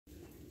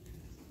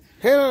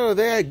Hello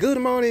there, good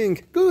morning,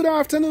 good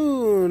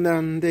afternoon,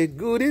 and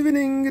good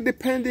evening,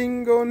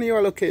 depending on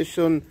your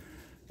location.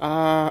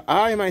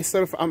 I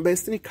myself am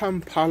based in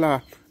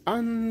Kampala,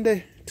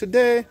 and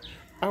today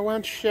I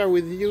want to share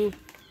with you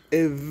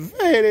a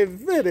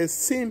very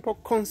simple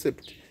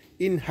concept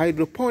in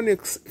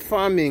hydroponics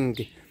farming.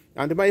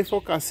 And my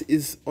focus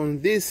is on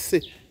this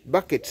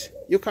bucket.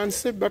 You can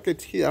see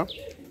bucket here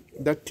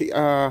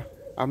that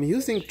I'm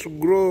using to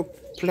grow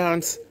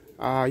plants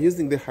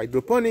using the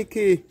hydroponic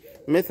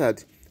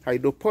method.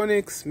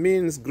 Hydroponics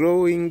means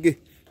growing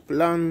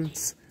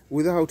plants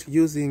without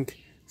using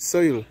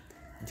soil.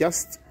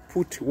 Just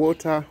put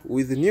water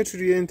with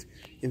nutrient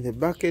in the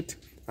bucket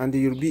and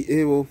you'll be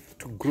able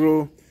to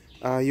grow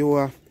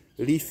your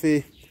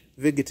leafy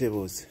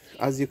vegetables.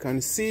 As you can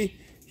see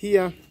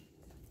here,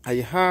 I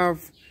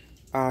have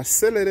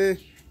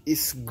celery.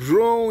 Is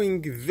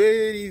growing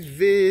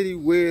very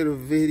well,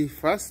 very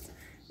fast,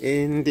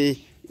 and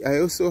I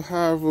also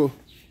have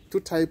two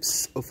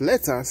types of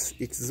lettuce.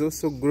 It's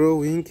also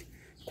growing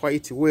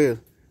quite well,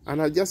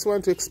 and I just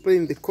want to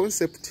explain the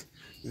concept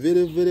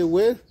very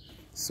well.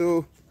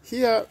 So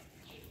here,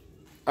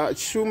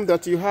 assume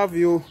that you have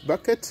your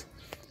bucket.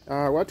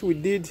 What we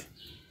did,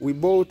 we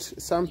bought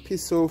some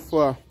piece of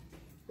a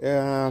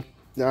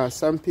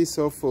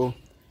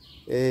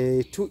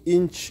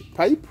 2-inch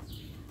pipe,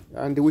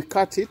 and we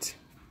cut it.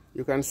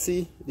 You can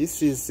see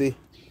this is a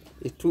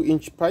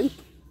 2-inch pipe,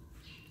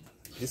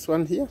 this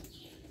one here.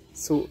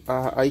 So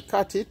I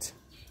cut it.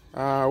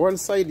 One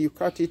side you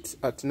cut it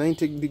at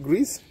 90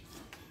 degrees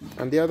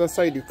and the other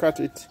side you cut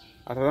it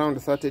at around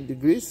 30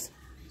 degrees,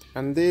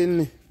 and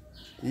then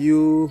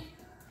you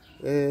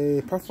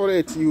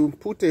perforate, you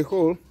put a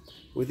hole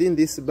within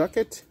this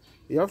bucket.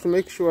 You have to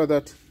make sure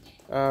that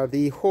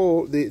the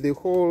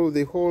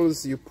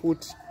holes you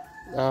put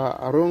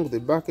around the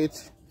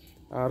bucket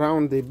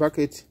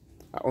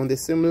on the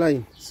same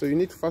line. So you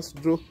need to first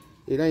draw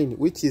a line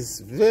which is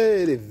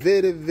very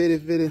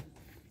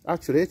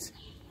accurate.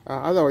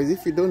 Otherwise,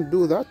 if you don't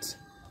do that,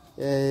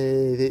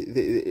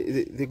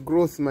 the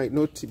growth might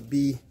not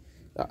be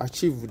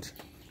achieved.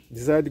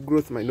 Desired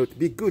growth might not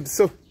be good.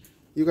 So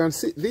you can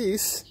see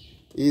this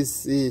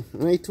is a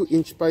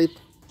 2-inch pipe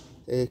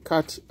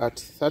cut at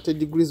 30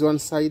 degrees one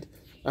side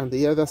and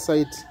the other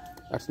side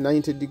at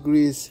 90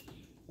 degrees.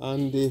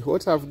 And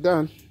what I've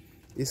done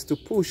is to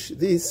push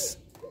this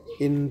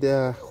in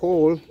the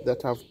hole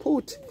that I've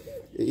put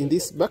in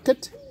this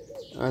bucket,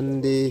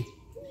 and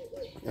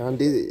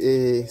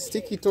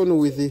stick it on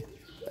with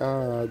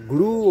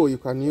glue, or you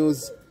can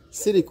use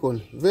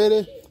silicone.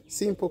 Very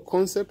simple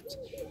concept,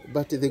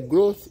 but the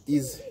growth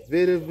is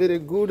very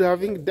good.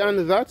 Having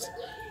done that,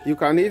 you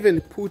can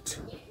even put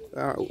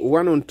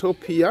one on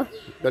top here,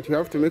 that you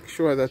have to make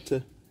sure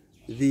that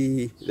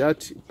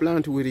that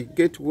plant will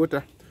get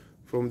water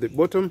from the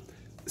bottom.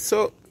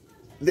 So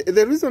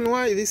the reason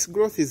why this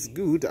growth is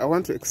good, I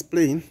want to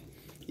explain,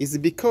 is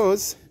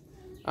because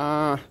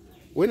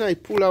when I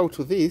pull out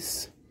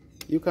this,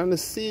 you can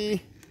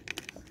see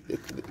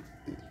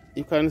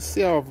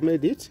how I've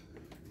made it.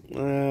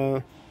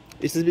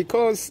 It is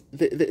because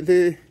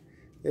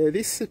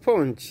this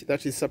sponge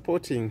that is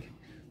supporting,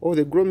 or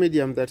the grow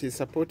medium that is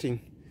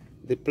supporting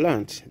the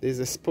plant, there's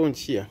a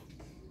sponge here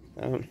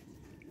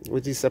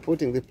which is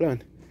supporting the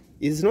plant,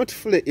 is not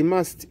fully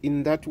immersed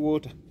in that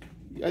water.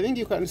 I think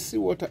you can see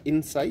water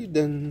inside,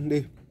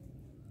 and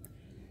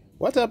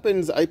what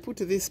happens, I put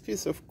this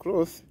piece of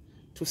cloth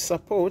to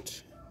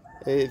support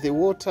the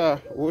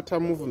water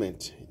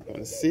movement. You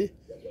can see,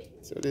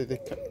 so the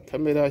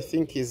camera, I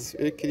think, is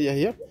very clear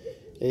here.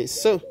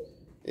 This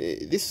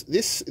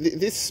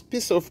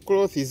piece of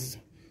cloth is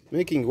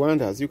making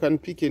wonders. You can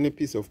pick any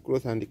piece of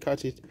cloth and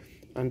cut it,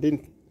 and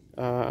then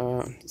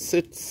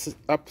set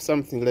up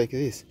something like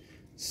this.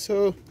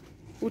 So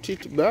put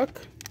it back,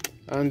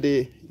 and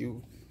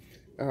you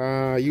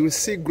will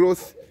see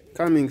growth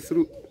coming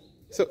through.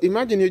 So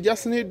imagine you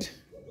just need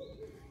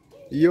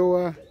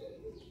your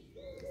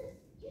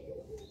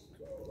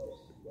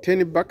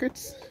 10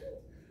 buckets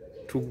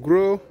to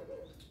grow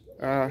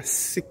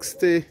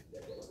 60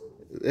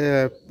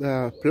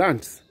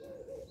 plants,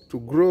 to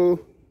grow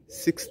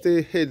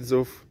 60 heads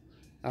of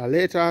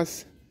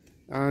lettuce,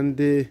 and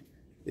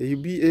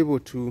you'll be able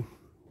to,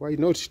 why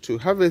not, to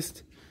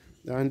harvest.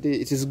 And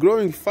it is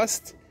growing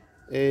fast.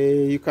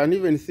 You can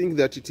even think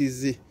that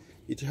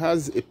it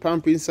has a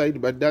pump inside,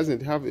 but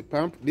doesn't have a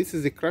pump. This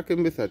is the Kratky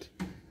method.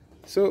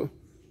 So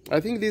I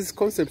think these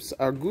concepts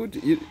are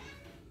good.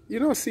 You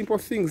know, simple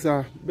things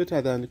are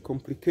better than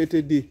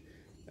complicated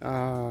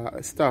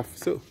stuff.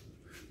 So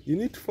you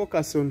need to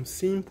focus on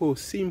simple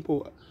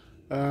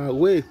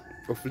way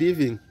of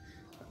living.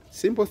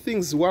 Simple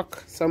things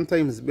work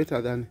sometimes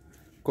better than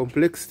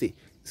complexity.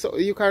 So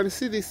you can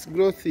see this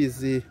growth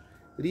is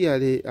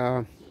really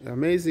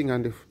amazing,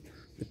 and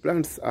the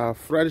plants are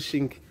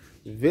flourishing,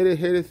 very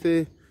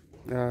healthy.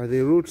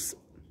 The roots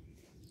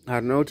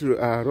are not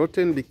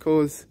rotten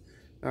because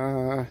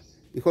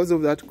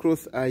of that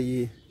growth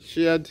I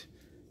shared.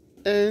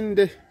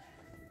 And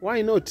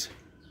why not?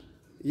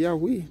 Yeah,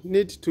 we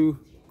need to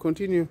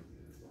continue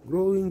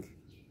growing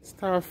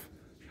stuff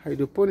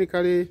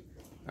hydroponically,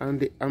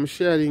 and I'm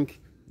sharing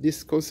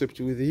this concept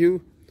with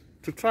you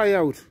to try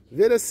out.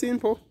 Very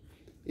simple.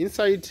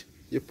 Inside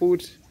you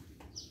put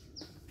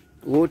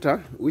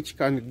water, which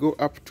can go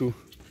up to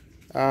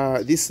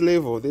this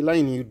level, the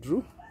line you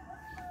drew.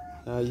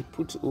 You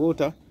put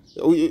water.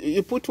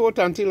 You put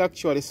water until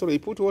actually, sorry, you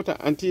put water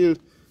until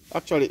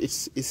actually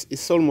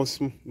it's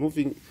almost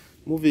moving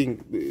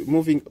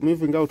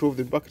out of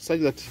the bucket,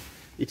 such that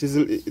it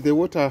is the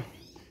water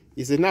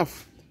is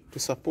enough to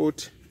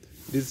support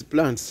these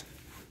plants.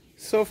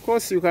 So of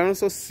course you can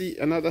also see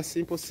another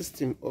simple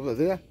system over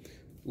there,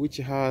 which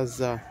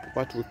has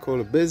what we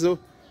call basil,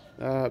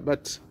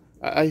 but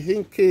I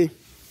think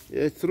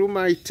through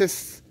my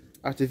tests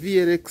at the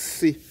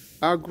VLX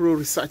Agro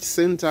Research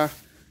Center,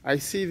 I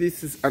see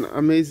this is an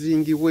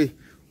amazing way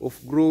of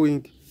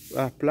growing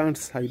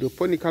plants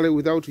hydroponically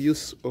without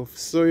use of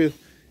soil,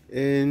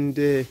 and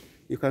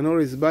you can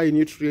always buy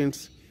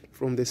nutrients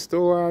from the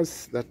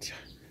stores that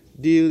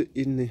deal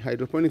in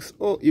hydroponics,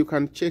 or you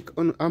can check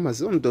on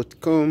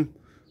Amazon.com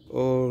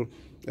or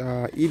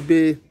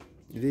eBay.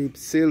 They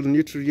sell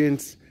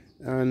nutrients,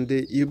 and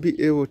you'll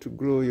be able to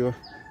grow your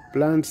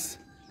plants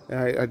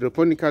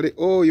hydroponically,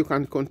 or you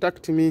can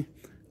contact me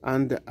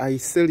and I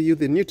sell you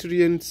the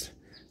nutrients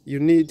you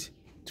need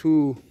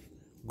to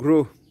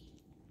grow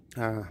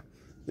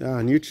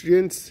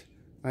nutrients.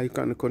 You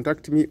can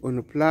contact me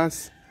on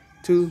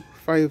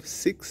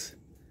 +256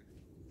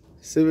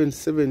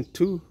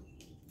 772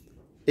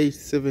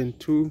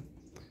 872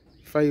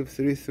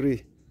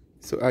 533.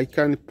 So I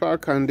can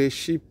pack and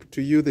ship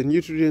to you the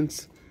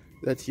nutrients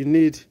that you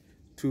need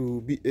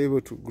to be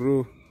able to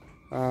grow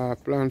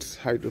plants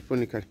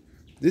hydroponically.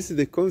 This is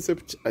the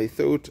concept I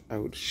thought I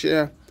would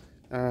share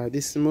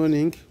this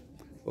morning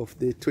of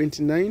the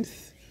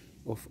 29th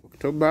of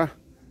October.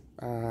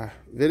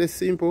 Very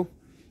simple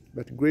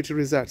but great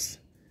results.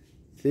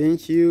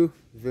 Thank you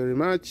very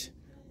much,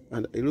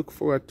 and I look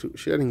forward to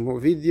sharing more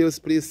videos.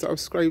 Please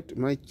subscribe to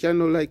my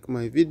channel, like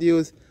my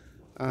videos,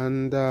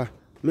 and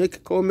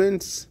make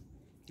comments.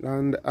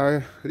 And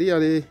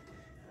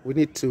we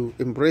need to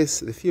embrace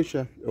the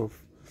future of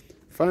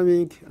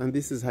farming, and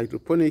this is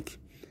hydroponic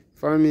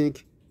farming.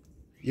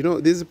 You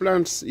know, these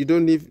plants, you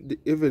don't need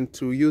even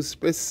to use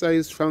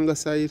pesticides,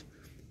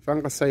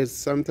 fungicides.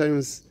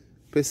 Sometimes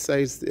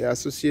pesticides, they are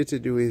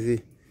associated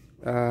with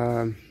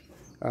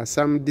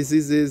some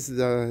diseases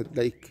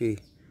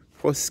like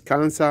post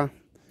cancer.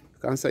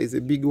 Cancer is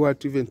a big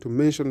word even to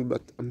mention,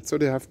 but I'm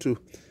sorry I have to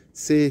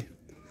say,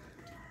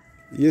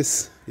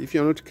 yes, if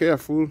you're not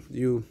careful,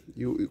 you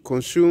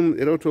consume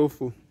a lot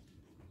of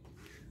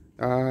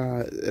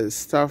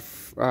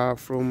stuff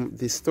from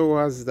the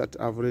stores that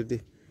have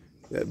already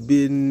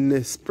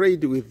been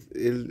sprayed with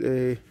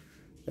a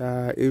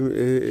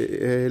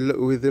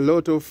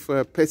lot of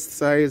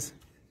pesticides.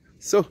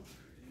 So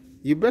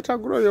you better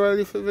grow your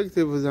leafy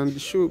vegetables and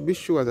be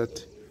sure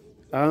that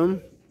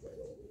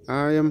I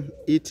am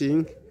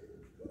eating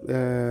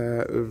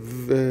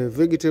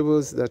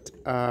vegetables that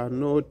are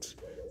not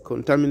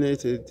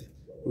contaminated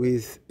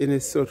with any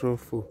sort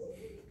of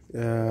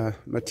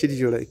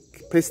material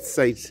like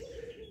pesticides.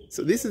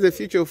 So this is the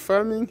future of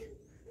farming.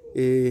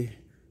 The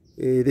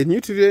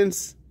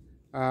nutrients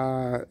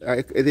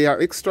they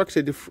are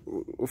extracted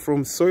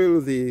from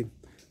soil. The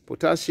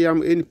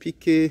potassium,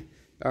 NPK,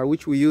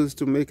 which we use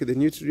to make the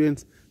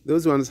nutrients,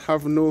 those ones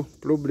have no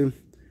problem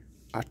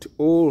at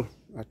all.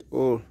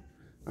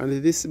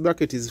 And this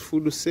bucket is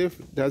food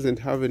safe, doesn't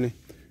have any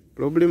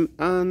problem.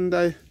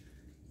 And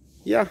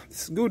yeah,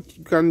 it's good.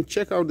 You can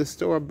check out the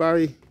store,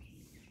 buy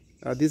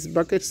these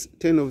buckets,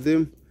 10 of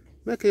them.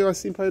 Make your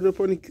simple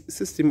hydroponic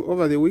system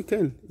over the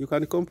weekend. You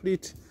can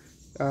complete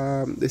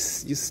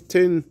this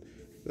 10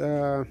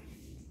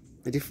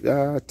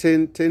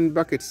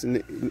 buckets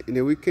in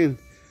a weekend,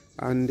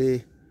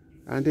 and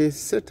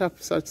set up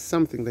such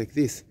something like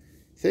this.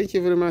 Thank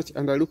you very much,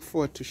 and I look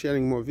forward to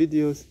sharing more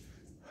videos.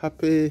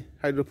 Happy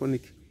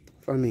hydroponic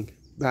farming.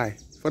 Bye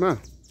for now.